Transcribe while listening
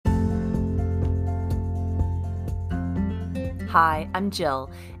Hi, I'm Jill,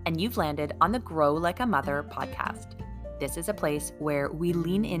 and you've landed on the Grow Like a Mother podcast. This is a place where we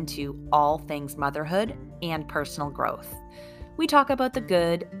lean into all things motherhood and personal growth. We talk about the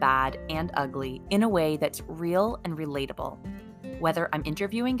good, bad, and ugly in a way that's real and relatable. Whether I'm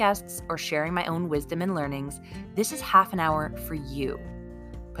interviewing guests or sharing my own wisdom and learnings, this is half an hour for you.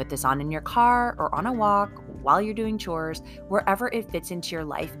 Put this on in your car or on a walk, while you're doing chores, wherever it fits into your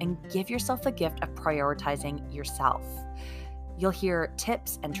life, and give yourself the gift of prioritizing yourself. You'll hear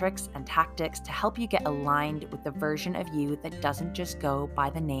tips and tricks and tactics to help you get aligned with the version of you that doesn't just go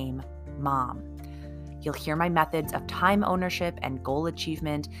by the name mom. You'll hear my methods of time ownership and goal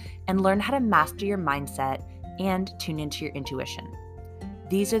achievement and learn how to master your mindset and tune into your intuition.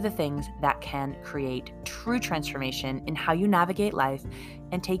 These are the things that can create true transformation in how you navigate life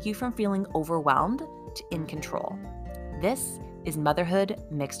and take you from feeling overwhelmed to in control. This is motherhood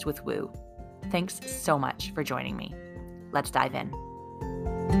mixed with woo. Thanks so much for joining me. Let's dive in.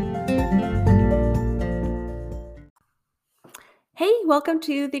 Hey, welcome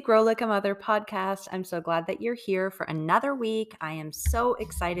to the Grow Like a Mother podcast. I'm so glad that you're here for another week. I am so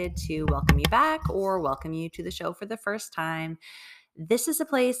excited to welcome you back or welcome you to the show for the first time. This is a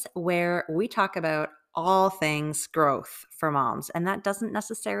place where we talk about all things growth for moms. And that doesn't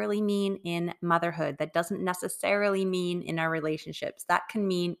necessarily mean in motherhood. That doesn't necessarily mean in our relationships. That can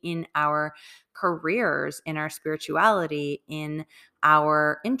mean in our careers, in our spirituality, in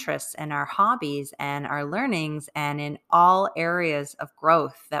our interests and our hobbies and our learnings, and in all areas of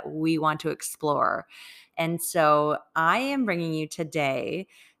growth that we want to explore. And so I am bringing you today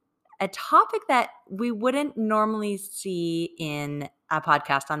a topic that we wouldn't normally see in a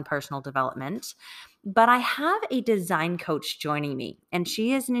podcast on personal development, but I have a design coach joining me, and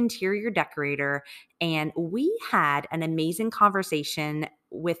she is an interior decorator, and we had an amazing conversation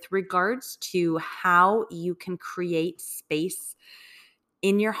with regards to how you can create space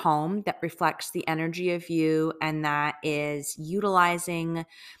in your home that reflects the energy of you and that is utilizing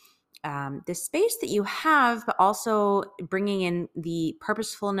the space that you have, but also bringing in the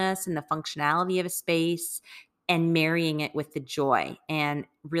purposefulness and the functionality of a space and marrying it with the joy and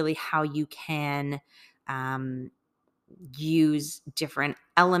really how you can use different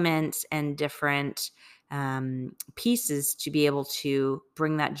elements and different pieces to be able to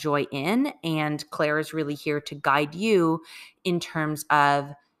bring that joy in. And Claire is really here to guide you in terms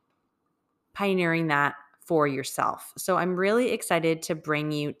of pioneering that for yourself. So I'm really excited to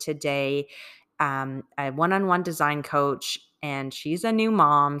bring you today a one-on-one design coach, and she's a new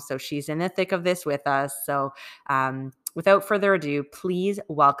mom, so she's in the thick of this with us. So without further ado, please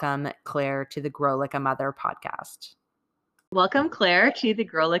welcome Claire to the Grow Like a Mother podcast. Welcome, Claire, to the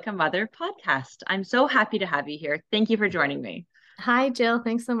Grow Like a Mother podcast. I'm so happy to have you here. Thank you for joining me. Hi, Jill.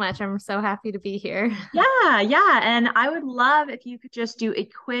 Thanks so much. I'm so happy to be here. Yeah. And I would love if you could just do a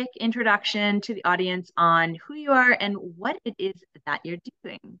quick introduction to the audience on who you are and what it is that you're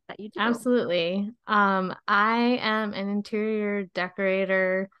doing, that you do. Absolutely. I am an interior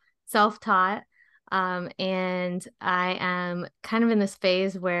decorator, self-taught, and I am kind of in this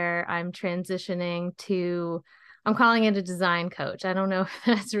phase where I'm transitioning to, I'm calling it a design coach. I don't know if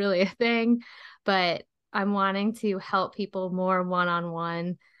that's really a thing, but I'm wanting to help people more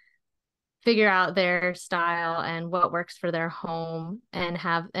one-on-one figure out their style and what works for their home and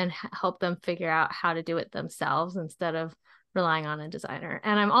help them figure out how to do it themselves instead of relying on a designer.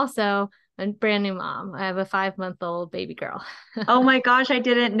 And I'm also a brand new mom. I have a 5-month-old baby girl. Oh my gosh, I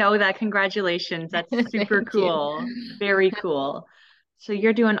didn't know that. Congratulations. That's super cool. Very cool. So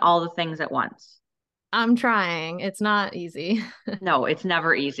you're doing all the things at once. I'm trying. It's not easy. No, it's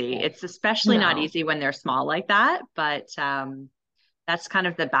never easy. It's especially not No. easy when they're small like that, but that's kind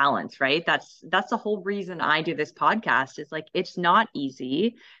of the balance, right? That's the whole reason I do this podcast is like it's not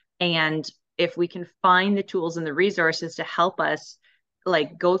easy. And if we can find the tools and the resources to help us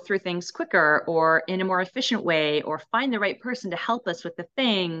like go through things quicker or in a more efficient way or find the right person to help us with the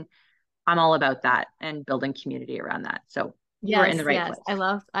thing, I'm all about that and building community around that. So you are in the Yes, right yes.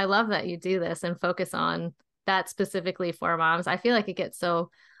 place. I love that you do this and focus on that specifically for moms. I feel like it gets so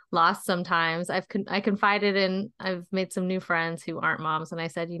lost sometimes. I confided in, I've made some new friends who aren't moms, and I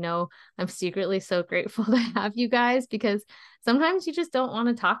said, I'm secretly so grateful to have you guys because sometimes you just don't want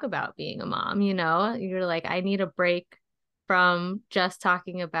to talk about being a mom, You're like, I need a break from just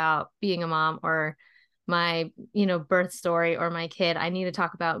talking about being a mom or my, birth story or my kid. I need to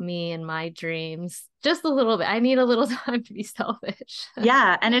talk about me and my dreams just a little bit. I need a little time to be selfish.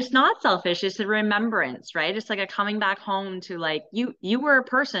 Yeah, and it's not selfish, it's a remembrance, right? It's like a coming back home to like you were a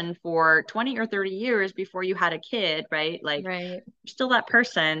person for 20 or 30 years before you had a kid, right? Like Right. you're still that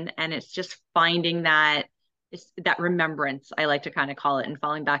person, and it's just finding that it's that remembrance, I like to kind of call it, and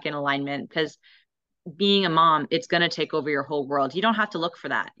falling back in alignment, because being a mom, it's going to take over your whole world. You don't have to look for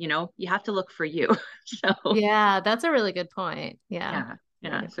that, you have to look for you. So Yeah, that's a really good point. Yeah. yeah, Very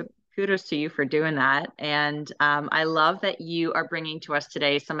yeah. good So point. kudos to you for doing that. And I love that you are bringing to us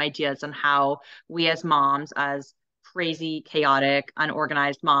today some ideas on how we as moms, as crazy, chaotic,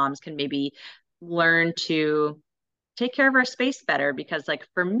 unorganized moms, can maybe learn to take care of our space better. Because, like,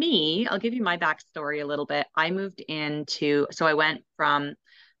 for me, I'll give you my backstory a little bit. So I went from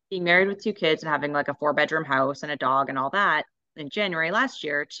being married with two kids and having like a 4 bedroom house and a dog and all that in January last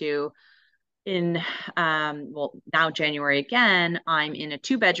year to in well, now January again, I'm in a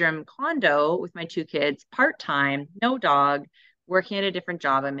 2 bedroom condo with my two kids, part-time, no dog, working at a different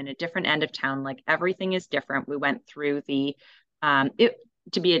job. I'm in a different end of town. Like, everything is different. We went through the it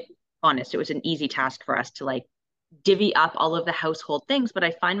to be honest, it was an easy task for us to like divvy up all of the household things, but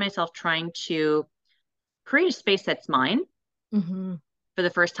I find myself trying to create a space that's mine Hmm. for the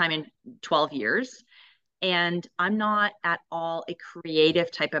first time in 12 years. And I'm not at all a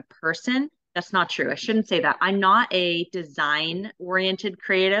creative type of person. That's not true. I shouldn't say that. I'm not a design oriented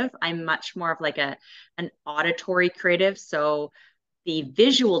creative. I'm much more of like an auditory creative. So the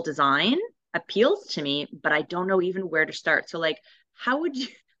visual design appeals to me, but I don't know even where to start. So, like, how would you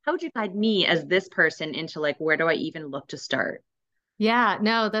guide me as this person into like, where do I even look to start? Yeah,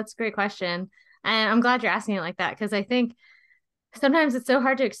 no, that's a great question. And I'm glad you're asking it like that because I think sometimes it's so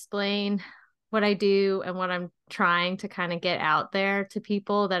hard to explain what I do and what I'm trying to kind of get out there to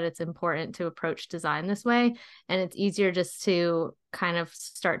people that it's important to approach design this way. And it's easier just to kind of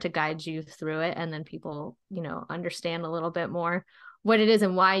start to guide you through it. And then people, understand a little bit more what it is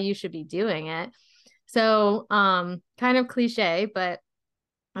and why you should be doing it. So, kind of cliche, but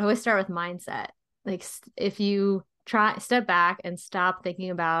I always start with mindset. Like, if you try, step back and stop thinking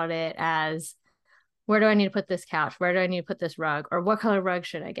about it as, where do I need to put this couch? Where do I need to put this rug? Or what color rug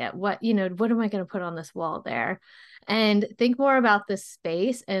should I get? What am I going to put on this wall there? And think more about the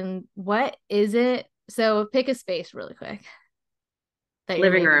space and what is it? So pick a space really quick that you're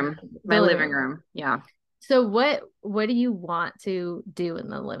Living maybe room, my the living living room. round. Yeah. So what do you want to do in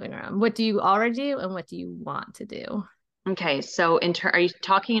the living room? What do you already do and what do you want to do? Okay. So, are you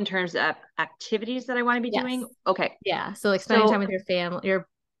talking in terms of activities that I want to be Yes. doing? Okay. Yeah. So like spending time So, with your family, your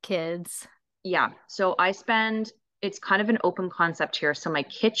kids. yeah. So it's kind of an open concept here. So my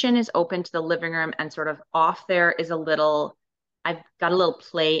kitchen is open to the living room, and sort of off there is I've got a little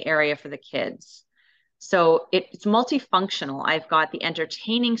play area for the kids. So it's multifunctional. I've got the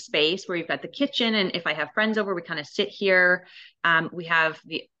entertaining space where you've got the kitchen, and if I have friends over, we kind of sit here. We have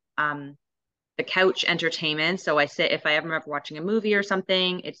the couch entertainment. So I sit, if I ever remember watching a movie or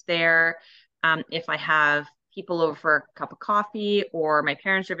something, it's there. If I have people over for a cup of coffee or my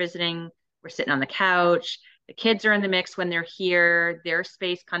parents are visiting, we're sitting on the couch. The kids are in the mix when they're here. Their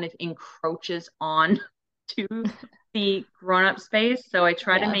space kind of encroaches on to the grown-up space. So I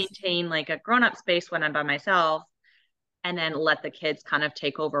try to Yes. maintain like a grown-up space when I'm by myself, and then let the kids kind of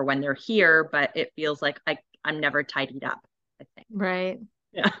take over when they're here. But it feels like I'm never tidied up, I think. Right.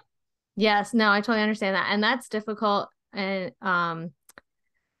 Yeah. Yes, no, I totally understand that. And that's difficult and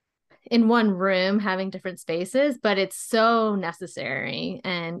in one room having different spaces, but it's so necessary.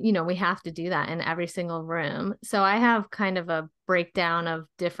 And we have to do that in every single room. So I have kind of a breakdown of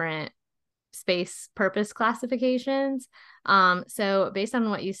different space purpose classifications. So based on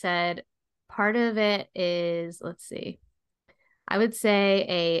what you said, part of it is, let's see, I would say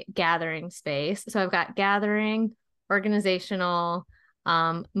a gathering space. So I've got gathering, organizational,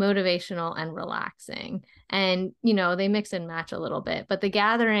 motivational, and relaxing. And, they mix and match a little bit, but the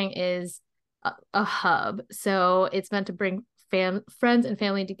gathering is a hub. So it's meant to bring friends and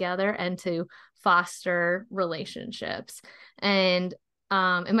family together and to foster relationships. And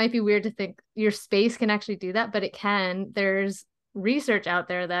it might be weird to think your space can actually do that, but it can. There's research out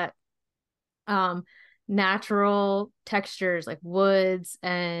there that um, natural textures like woods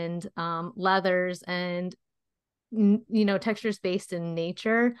and leathers and textures based in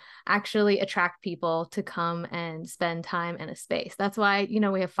nature actually attract people to come and spend time in a space. That's why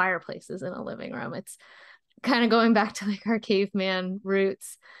we have fireplaces in a living room. It's kind of going back to like our caveman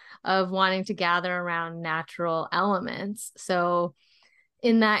roots of wanting to gather around natural elements. So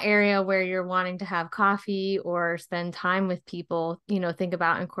in that area where you're wanting to have coffee or spend time with people, think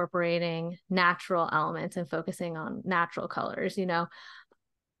about incorporating natural elements and focusing on natural colors.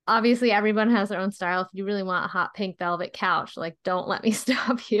 Obviously everyone has their own style. If you really want a hot pink velvet couch, like, don't let me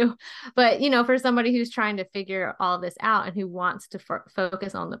stop you. But for somebody who's trying to figure all this out and who wants to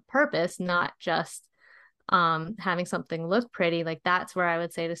focus on the purpose, not just having something look pretty, like, that's where I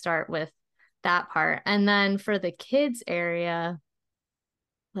would say to start with that part. And then for the kids area,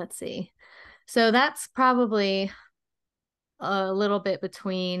 let's see. So that's probably a little bit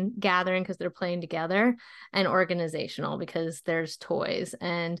between gathering because they're playing together and organizational because there's toys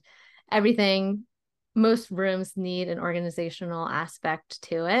and everything. Most rooms need an organizational aspect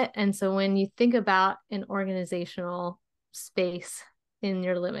to it. And so when you think about an organizational space in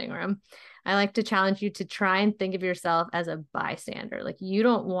your living room, I like to challenge you to try and think of yourself as a bystander. Like you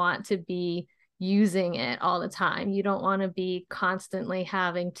don't want to be using it all the time. You don't want to be constantly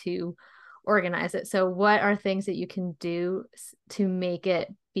having to organize it. So, what are things that you can do to make it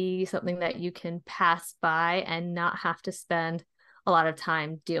be something that you can pass by and not have to spend a lot of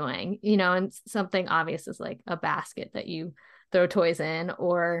time doing? And something obvious is like a basket that you throw toys in,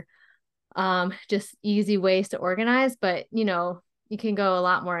 or just easy ways to organize. But, you can go a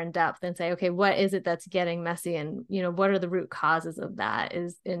lot more in depth and say, okay, what is it that's getting messy? And, what are the root causes of that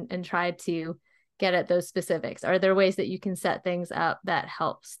and try to get at those specifics. Are there ways that you can set things up that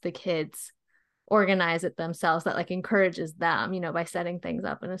helps the kids organize it themselves, that like encourages them, by setting things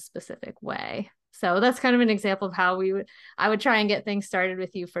up in a specific way? So that's kind of an example of how I would try and get things started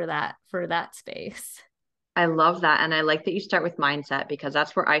with you for that space. I love that. And I like that you start with mindset because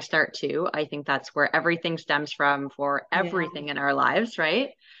that's where I start too. I think that's where everything stems from for Yeah. everything in our lives, right?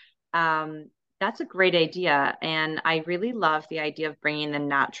 Um, that's a great idea. And I really love the idea of bringing the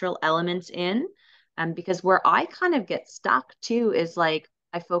natural elements in. Because where I kind of get stuck too is like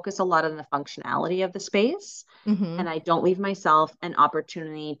I focus a lot on the functionality of the space Mm-hmm. and I don't leave myself an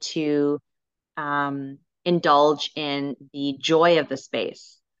opportunity to indulge in the joy of the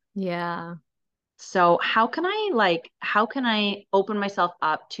space. Yeah. So how can I open myself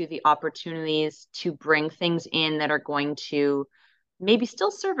up to the opportunities to bring things in that are going to maybe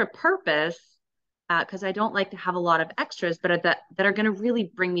still serve a purpose? Because I don't like to have a lot of extras, but that are going to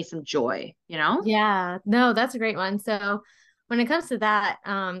really bring me some joy, you know? Yeah, no, that's a great one. So when it comes to that,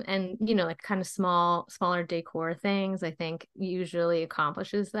 and like kind of smaller decor things, I think usually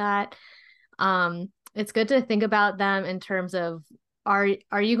accomplishes that. It's good to think about them in terms of are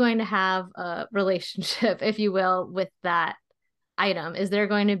you going to have a relationship, if you will, with that item? Is there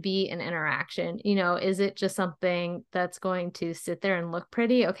going to be an interaction? Is it just something that's going to sit there and look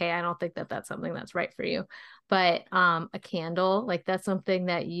pretty? Okay, I don't think that that's something that's right for you. But a candle, like that's something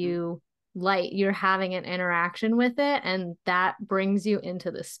that you light, you're having an interaction with it, and that brings you into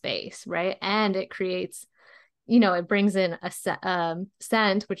the space, right? And it creates, it brings in a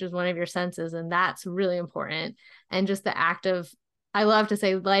scent, which is one of your senses, and that's really important. And just the act of, I love to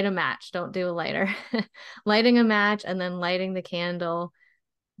say, light a match, don't do a lighter. Lighting a match and then lighting the candle,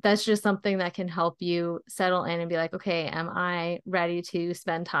 that's just something that can help you settle in and be like, okay, am I ready to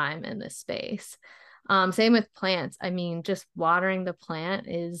spend time in this space? Same with plants. I mean, just watering the plant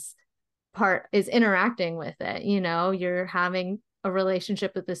is interacting with it. You're having a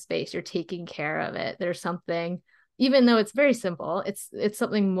relationship with the space, you're taking care of it. There's something, even though it's very simple, it's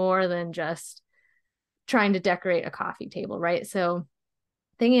something more than just trying to decorate a coffee table, right? So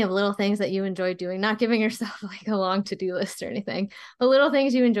thinking of little things that you enjoy doing, not giving yourself like a long to-do list or anything, but little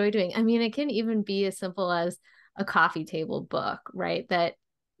things you enjoy doing. I mean, it can even be as simple as a coffee table book, right? That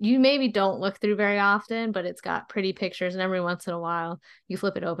you maybe don't look through very often, but it's got pretty pictures. And every once in a while, you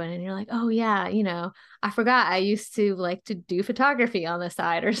flip it open and you're like, oh, yeah, I forgot I used to like to do photography on the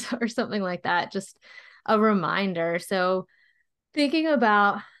side or something like that. Just a reminder. So, thinking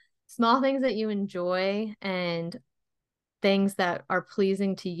about small things that you enjoy and things that are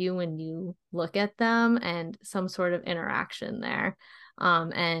pleasing to you when you look at them and some sort of interaction there.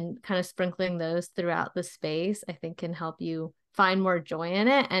 And kind of sprinkling those throughout the space, I think can help you find more joy in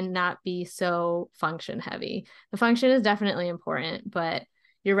it and not be so function heavy. The function is definitely important, but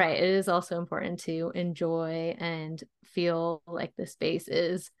you're right. It is also important to enjoy and feel like the space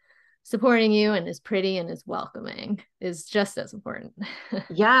is supporting you and is pretty and is welcoming, is just as important.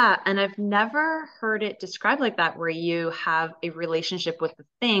 Yeah, and I've never heard it described like that, where you have a relationship with the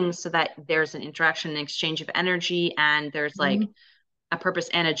thing so that there's an interaction and exchange of energy and there's like Mhm. a purpose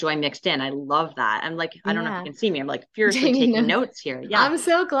and a joy mixed in. I love that. I'm like, I don't know if you Yeah. can see me. I'm like furiously Taking taking notes. notes here. Yeah. I'm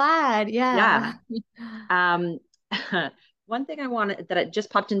so glad. Yeah. Yeah. Um, one thing I wanted that it just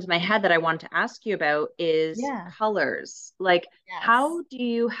popped into my head that I wanted to ask you about is Yeah. colors. Like, Yes. how do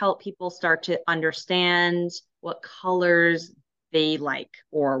you help people start to understand what colors they like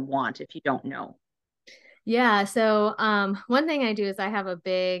or want if you don't know? Yeah. So, one thing I do is I have a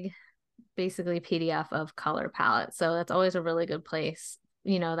big, basically PDF of color palettes. So that's always a really good place,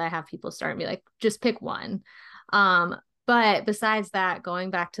 that I have people start and be like, just pick one. But besides that,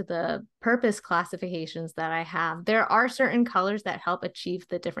 going back to the purpose classifications that I have, there are certain colors that help achieve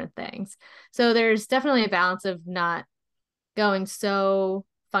the different things. So there's definitely a balance of not going so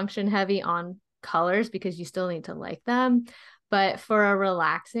function heavy on colors because you still need to like them. But for a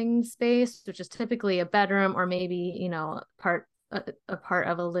relaxing space, which is typically a bedroom or maybe, a part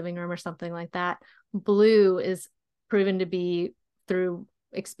of a living room or something like that, blue is proven to be, through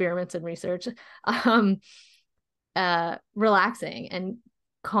experiments and research, um, relaxing and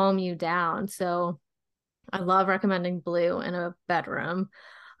calm you down. So I love recommending blue in a bedroom.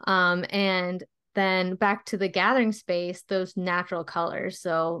 And then back to the gathering space, those natural colors.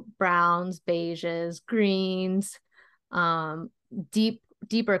 So browns, beiges, greens, um,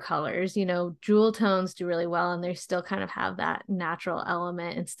 deeper colors, jewel tones do really well, and they still kind of have that natural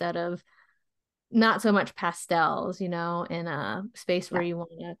element instead of not so much pastels, in a space where you want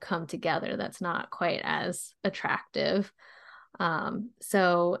to come together. That's not quite as attractive.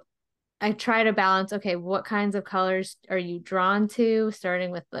 So I try to balance, okay, what kinds of colors are you drawn to,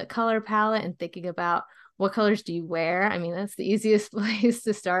 starting with the color palette and thinking about what colors do you wear. I mean, that's the easiest place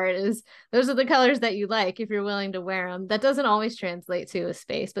to start, is those are the colors that you like if you're willing to wear them. That doesn't always translate to a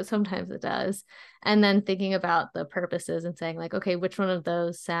space, but sometimes it does. And then thinking about the purposes and saying like, okay, which one of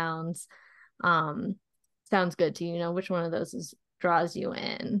those sounds good to you, which one of those draws you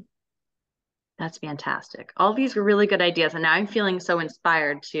in. That's fantastic. All these are really good ideas. And now I'm feeling so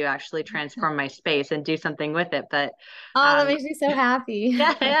inspired to actually transform my space and do something with it. But Oh, that makes me so happy.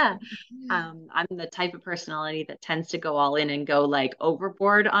 yeah. I'm the type of personality that tends to go all in and go like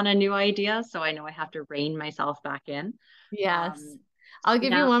overboard on a new idea. So I know I have to rein myself back in. Yes. I'll give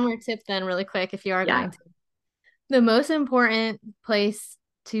you Now, one more tip then really quick if you are yeah. going to. The most important place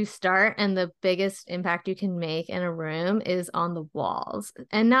to start and the biggest impact you can make in a room is on the walls,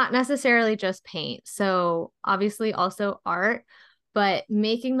 and not necessarily just paint. So obviously also art, but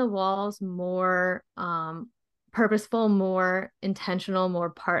making the walls more purposeful, more intentional, more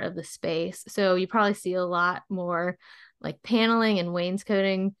part of the space. So you probably see a lot more like paneling and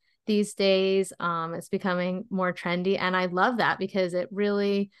wainscoting these days. It's becoming more trendy, and I love that because it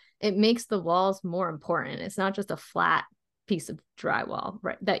makes the walls more important. It's not just a flat piece of drywall,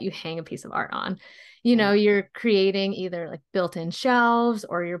 right, that you hang a piece of art on. You're creating either like built-in shelves,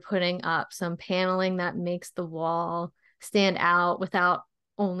 or you're putting up some paneling that makes the wall stand out without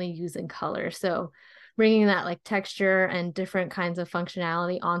only using color. So bringing that like texture and different kinds of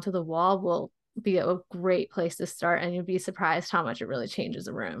functionality onto the wall will be a great place to start, and you'll be surprised how much it really changes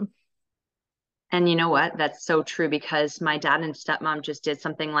a room. And you know what? That's so true, because my dad and stepmom just did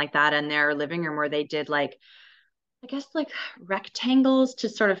something like that in their living room, where they did like, I guess like rectangles to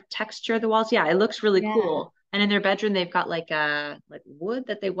sort of texture the walls. Yeah, it looks really cool. And in their bedroom, they've got like like wood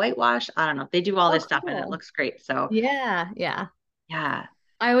that they whitewash. I don't know. They do all this stuff and it looks great. So Yeah. yeah.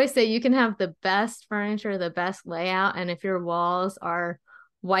 I always say you can have the best furniture, the best layout, and if your walls are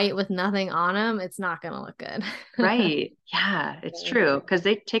white with nothing on them, it's not going to look good. Right. Yeah, it's true. Because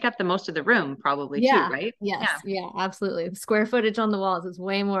they take up the most of the room probably too, Yeah. right? Yes. Yeah. Yeah, absolutely. The square footage on the walls is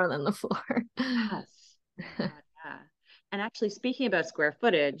way more than the floor. Yes. Oh my God, yeah. And actually, speaking about square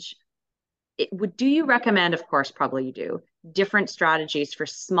footage, do you recommend, of course, probably you do, different strategies for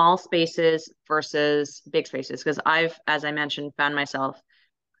small spaces versus big spaces? Because I've, as I mentioned, found myself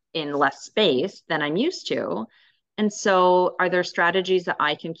in less space than I'm used to. And so, are there strategies that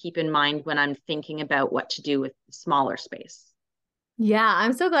I can keep in mind when I'm thinking about what to do with smaller space? Yeah,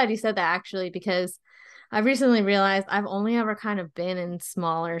 I'm so glad you said that actually, because I've recently realized I've only ever kind of been in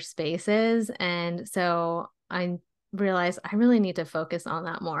smaller spaces. And so I realized I really need to focus on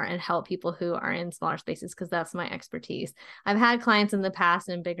that more and help people who are in smaller spaces, because that's my expertise. I've had clients in the past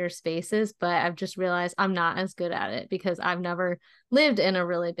in bigger spaces, but I've just realized I'm not as good at it because I've never lived in a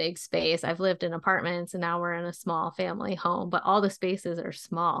really big space. I've lived in apartments, and now we're in a small family home, but all the spaces are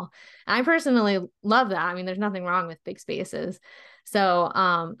small. And I personally love that. I mean, there's nothing wrong with big spaces. So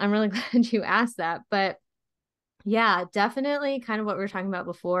I'm really glad you asked that. But yeah, definitely kind of what we were talking about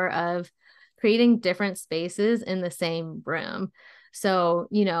before of creating different spaces in the same room. So,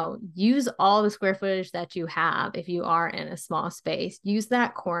 use all the square footage that you have if you are in a small space. Use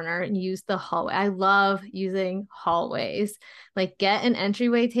that corner and use the hallway. I love using hallways. Like, get an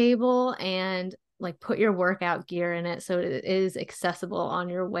entryway table and like put your workout gear in it so it is accessible on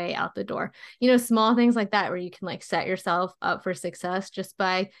your way out the door. Small things like that where you can like set yourself up for success just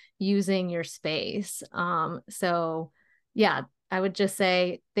by using your space. So yeah, I would just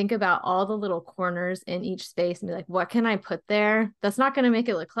say think about all the little corners in each space and be like, what can I put there? That's not going to make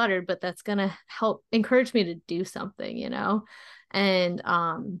it look cluttered, but that's going to help encourage me to do something, and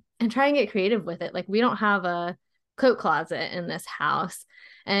try and get creative with it. Like, we don't have a coat closet in this house.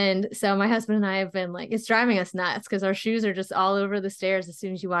 And so my husband and I have been like, it's driving us nuts because our shoes are just all over the stairs as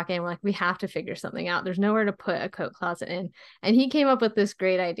soon as you walk in. We're like, we have to figure something out. There's nowhere to put a coat closet in. And he came up with this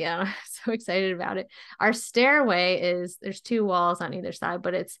great idea. And I'm so excited about it. Our stairway there's 2 walls on either side,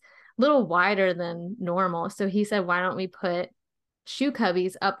 but it's a little wider than normal. So he said, why don't we put shoe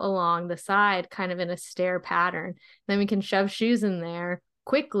cubbies up along the side, kind of in a stair pattern? Then we can shove shoes in there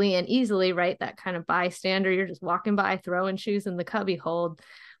quickly and easily, right? That kind of bystander, you're just walking by, throwing shoes in the cubby hold.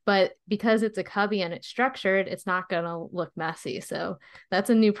 But because it's a cubby and it's structured, it's not going to look messy. So that's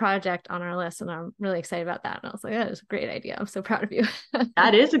a new project on our list, and I'm really excited about that. And I was like, that is a great idea. I'm so proud of you.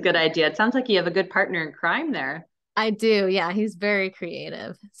 That is a good idea. It sounds like you have a good partner in crime there. I do. Yeah. He's very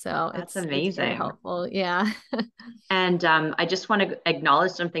creative. So That's it's very amazing. helpful. Yeah. And I just want to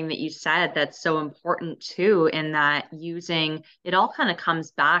acknowledge something that you said that's so important too, in that using it all kind of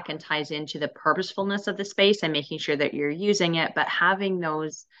comes back and ties into the purposefulness of the space and making sure that you're using it, but having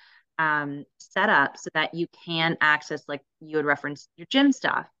those set up so that you can access, like you had referenced, your gym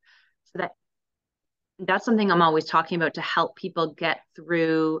stuff. So that's something I'm always talking about to help people get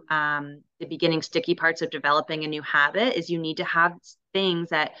through the beginning sticky parts of developing a new habit. Is you need to have things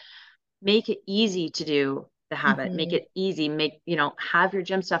that make it easy to do the habit, make it easy, have your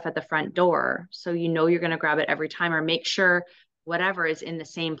gym stuff at the front door. So, you're going to grab it every time, or make sure whatever is in the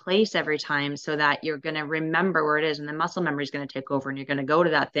same place every time so that you're going to remember where it is, and the muscle memory is going to take over and you're going to go to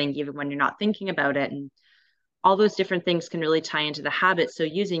that thing even when you're not thinking about it. And all those different things can really tie into the habit. So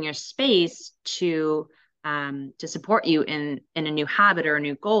using your space to support you in a new habit or a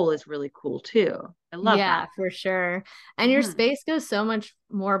new goal is really cool too. I love that. Yeah, for sure. And your space goes so much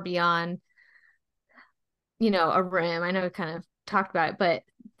more beyond, a room. I know we kind of talked about it,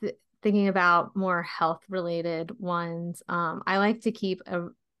 but thinking about more health related ones, I like to keep a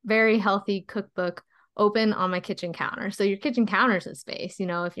very healthy cookbook open on my kitchen counter. So your kitchen counter is a space,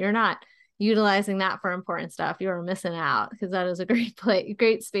 if you're not utilizing that for important stuff, you're missing out, because that is a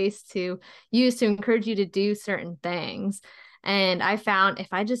great space to use to encourage you to do certain things. And I found if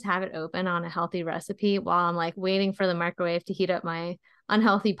I just have it open on a healthy recipe while I'm like waiting for the microwave to heat up my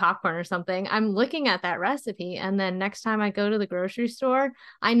unhealthy popcorn or something, I'm looking at that recipe. And then next time I go to the grocery store,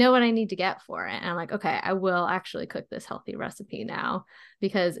 I know what I need to get for it. And I'm like, okay, I will actually cook this healthy recipe now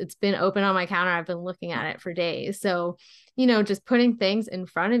because it's been open on my counter. I've been looking at it for days. So, just putting things in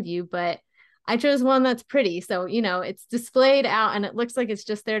front of you, but I chose one that's pretty. So, it's displayed out and it looks like it's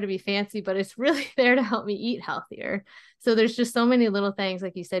just there to be fancy, but it's really there to help me eat healthier. So there's just so many little things,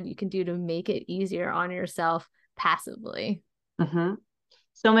 like you said, you can do to make it easier on yourself passively.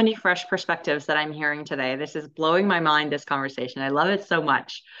 So many fresh perspectives that I'm hearing today. This is blowing my mind, this conversation. I love it so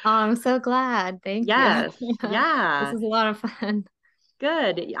much. Oh, I'm so glad. Thank you. Yeah. This is a lot of fun.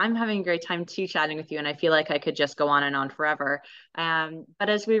 Good. I'm having a great time too chatting with you, and I feel like I could just go on and on forever. But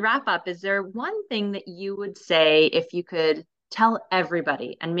as we wrap up, is there one thing that you would say if you could tell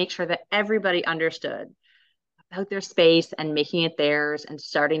everybody and make sure that everybody understood about their space and making it theirs and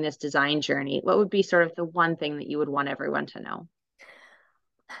starting this design journey? What would be sort of the one thing that you would want everyone to know?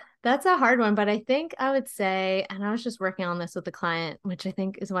 That's a hard one, but I think I would say, and I was just working on this with the client, which I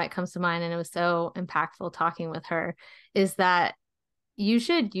think is why it comes to mind, and it was so impactful talking with her, is that you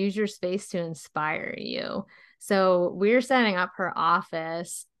should use your space to inspire you. So we're setting up her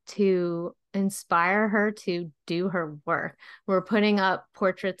office to inspire her to do her work. We're putting up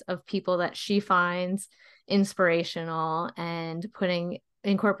portraits of people that she finds inspirational and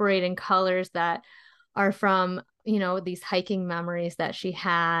incorporating colors that are from these hiking memories that she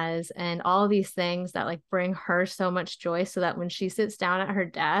has, and all these things that like bring her so much joy, so that when she sits down at her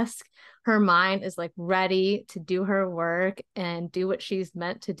desk, her mind is like ready to do her work and do what she's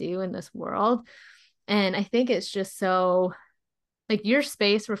meant to do in this world. And I think it's just so, like, your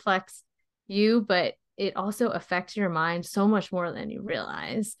space reflects you, but it also affects your mind so much more than you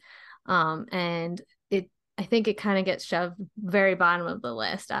realize. And I think it kind of gets shoved very bottom of the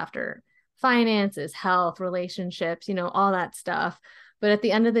list after finances, health, relationships, all that stuff. But at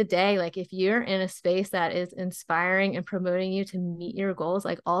the end of the day, like, if you're in a space that is inspiring and promoting you to meet your goals,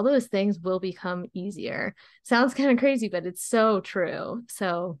 like, all those things will become easier. Sounds kind of crazy, but it's so true.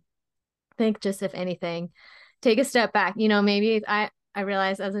 So I think, just if anything, take a step back. Maybe I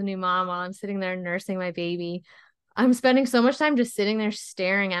realize as a new mom, while I'm sitting there nursing my baby, I'm spending so much time just sitting there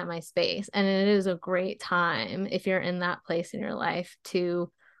staring at my space. And it is a great time, if you're in that place in your life,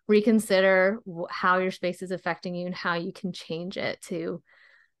 to reconsider how your space is affecting you and how you can change it to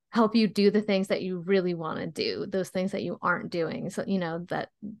help you do the things that you really want to do, those things that you aren't doing. So, that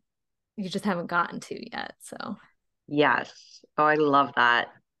you just haven't gotten to yet. So, yes. Oh, I love that.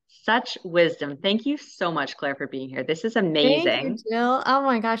 Such wisdom. Thank you so much, Claire, for being here. This is Thank amazing. you, Jill. Oh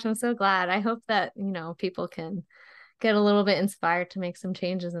my gosh, I'm so glad. I hope that, people can get a little bit inspired to make some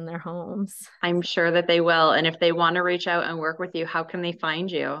changes in their homes. I'm sure that they will. And if they want to reach out and work with you, how can they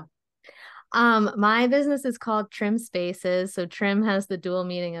find you? My business is called Trim Spaces. So Trim has the dual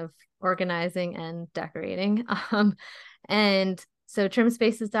meaning of organizing and decorating. And so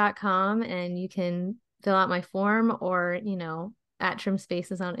trimspaces.com, and you can fill out my form, or, at Trim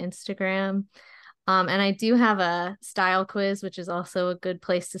Spaces on Instagram. And I do have a style quiz, which is also a good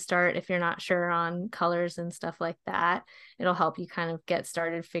place to start if you're not sure on colors and stuff like that. It'll help you kind of get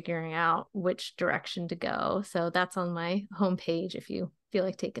started figuring out which direction to go. So that's on my homepage if you feel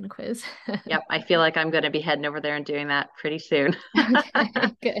like taking a quiz. Yep, I feel like I'm going to be heading over there and doing that pretty soon. Okay,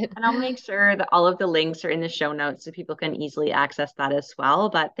 good. And I'll make sure that all of the links are in the show notes so people can easily access that as well.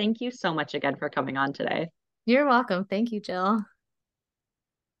 But thank you so much again for coming on today. You're welcome. Thank you, Jill.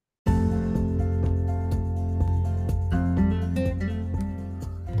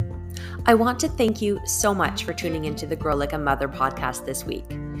 I want to thank you so much for tuning into the Grow Like a Mother podcast this week.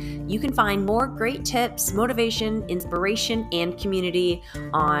 You can find more great tips, motivation, inspiration, and community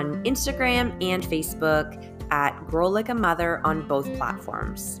on Instagram and Facebook at Grow Like a Mother on both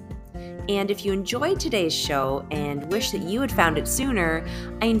platforms. And if you enjoyed today's show and wish that you had found it sooner,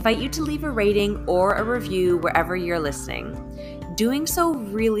 I invite you to leave a rating or a review wherever you're listening. Doing so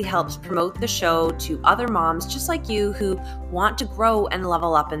really helps promote the show to other moms just like you who want to grow and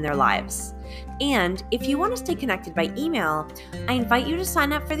level up in their lives. And if you want to stay connected by email, I invite you to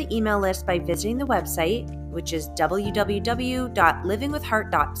sign up for the email list by visiting the website, which is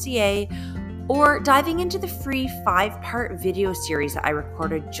www.livingwithheart.ca, or diving into the free 5-part video series that I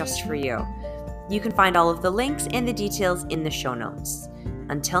recorded just for you. You can find all of the links and the details in the show notes.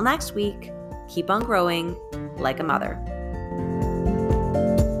 Until next week, keep on growing like a mother.